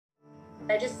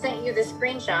I just sent you the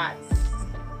screenshots.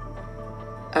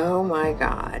 Oh my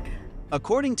God.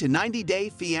 According to 90 Day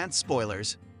Fiance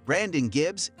spoilers, Brandon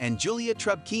Gibbs and Julia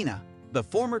Trubkina, the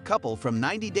former couple from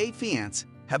 90 Day Fiance,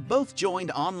 have both joined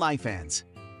OnlyFans.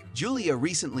 Julia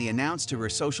recently announced to her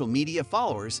social media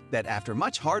followers that after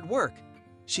much hard work,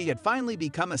 she had finally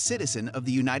become a citizen of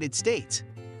the United States.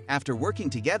 After working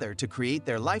together to create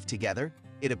their life together,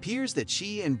 it appears that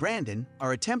she and Brandon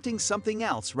are attempting something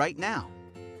else right now.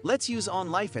 Let's use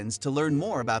OnlyFans to learn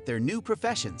more about their new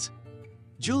professions.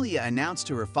 Julia announced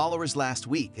to her followers last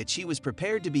week that she was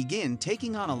prepared to begin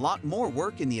taking on a lot more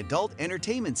work in the adult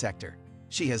entertainment sector.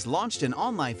 She has launched an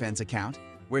OnlyFans account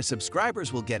where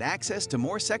subscribers will get access to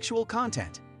more sexual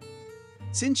content.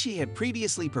 Since she had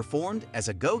previously performed as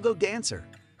a go-go dancer,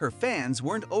 her fans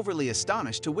weren't overly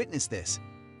astonished to witness this.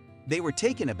 They were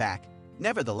taken aback,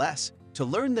 nevertheless, to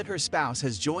learn that her spouse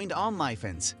has joined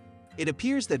OnlyFans. It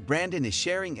appears that Brandon is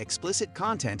sharing explicit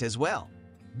content as well,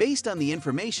 based on the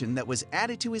information that was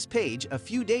added to his page a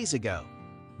few days ago.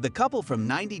 The couple from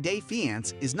 90 Day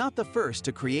Fiance is not the first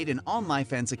to create an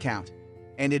OnlyFans account,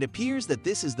 and it appears that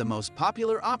this is the most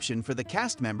popular option for the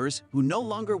cast members who no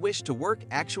longer wish to work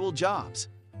actual jobs.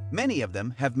 Many of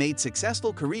them have made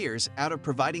successful careers out of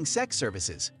providing sex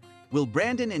services. Will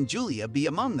Brandon and Julia be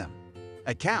among them?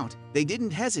 They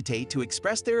didn't hesitate to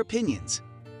express their opinions.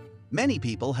 Many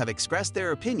people have expressed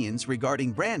their opinions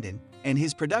regarding Brandon and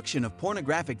his production of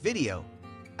pornographic video,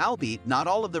 albeit not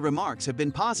all of the remarks have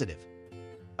been positive.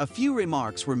 A few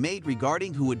remarks were made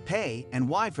regarding who would pay and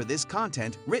why for this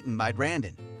content written by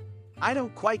Brandon. "I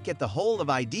don't quite get the whole of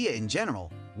idea in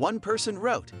general," one person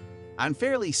wrote. "I'm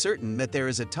fairly certain that there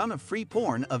is a ton of free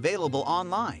porn available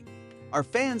online. Are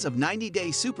fans of 90 Day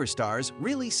superstars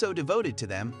really so devoted to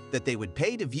them that they would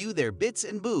pay to view their bits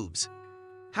and boobs?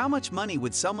 How much money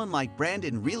would someone like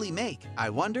Brandon really make, I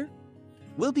wonder?"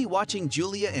 We'll be watching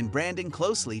Julia and Brandon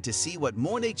closely to see what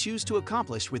more they choose to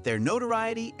accomplish with their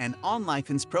notoriety and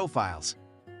OnlyFans profiles.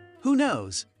 Who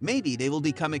knows, maybe they will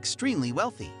become extremely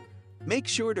wealthy. Make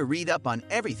sure to read up on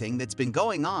everything that's been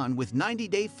going on with 90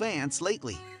 Day Fiance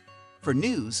lately. For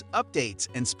news, updates,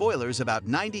 and spoilers about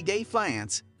 90 Day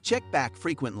Fiance, check back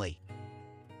frequently.